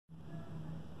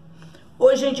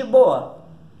Oi, gente boa.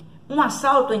 Um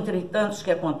assalto entre tantos que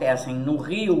acontecem no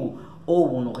Rio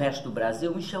ou no resto do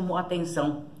Brasil me chamou a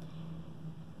atenção.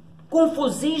 Com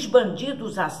fuzis,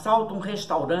 bandidos assaltam um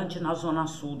restaurante na zona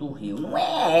sul do Rio. Não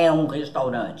é um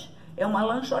restaurante, é uma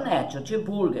lanchonete, o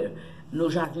T-Burger, no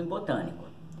Jardim Botânico.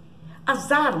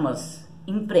 As armas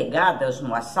empregadas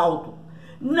no assalto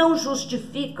não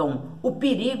justificam o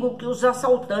perigo que os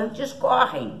assaltantes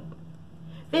correm.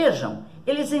 Vejam,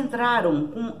 eles entraram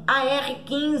com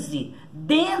AR-15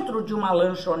 dentro de uma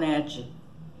lanchonete.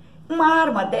 Uma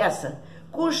arma dessa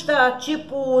custa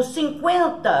tipo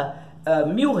 50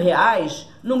 mil reais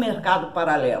no mercado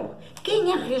paralelo.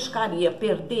 Quem arriscaria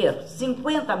perder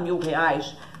 50 mil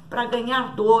reais para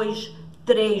ganhar 2,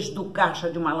 3 do caixa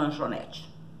de uma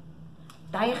lanchonete?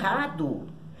 Tá errado.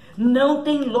 Não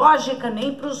tem lógica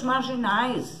nem para os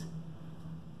marginais.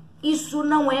 Isso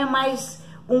não é mais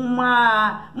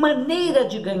uma maneira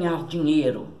de ganhar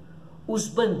dinheiro. Os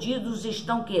bandidos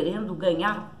estão querendo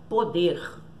ganhar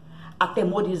poder,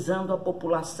 atemorizando a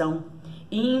população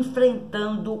e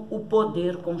enfrentando o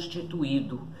poder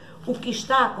constituído. O que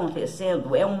está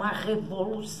acontecendo é uma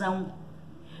revolução.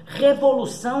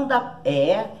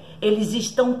 Eles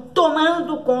estão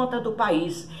tomando conta do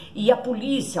país. E a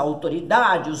polícia, a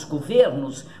autoridade, os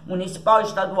governos, municipal,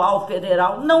 estadual,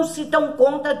 federal, não se dão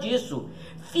conta disso.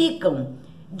 Ficam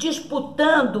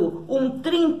disputando um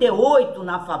 38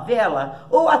 na favela,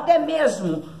 ou até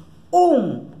mesmo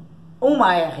uma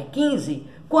AR-15,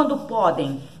 quando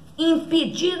podem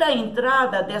impedir a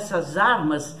entrada dessas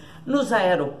armas nos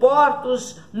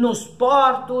aeroportos, nos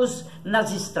portos,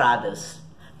 nas estradas.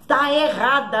 Está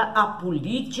errada a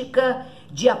política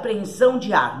de apreensão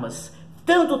de armas.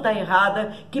 Tanto está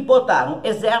errada que botaram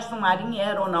Exército, Marinha e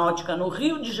Aeronáutica no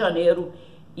Rio de Janeiro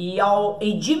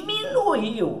e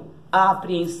diminuiu a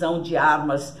apreensão de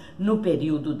armas no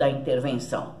período da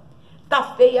intervenção. Tá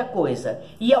feia a coisa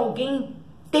e alguém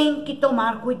tem que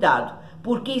tomar cuidado,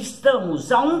 porque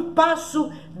estamos a um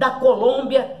passo da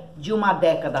Colômbia de uma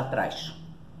década atrás.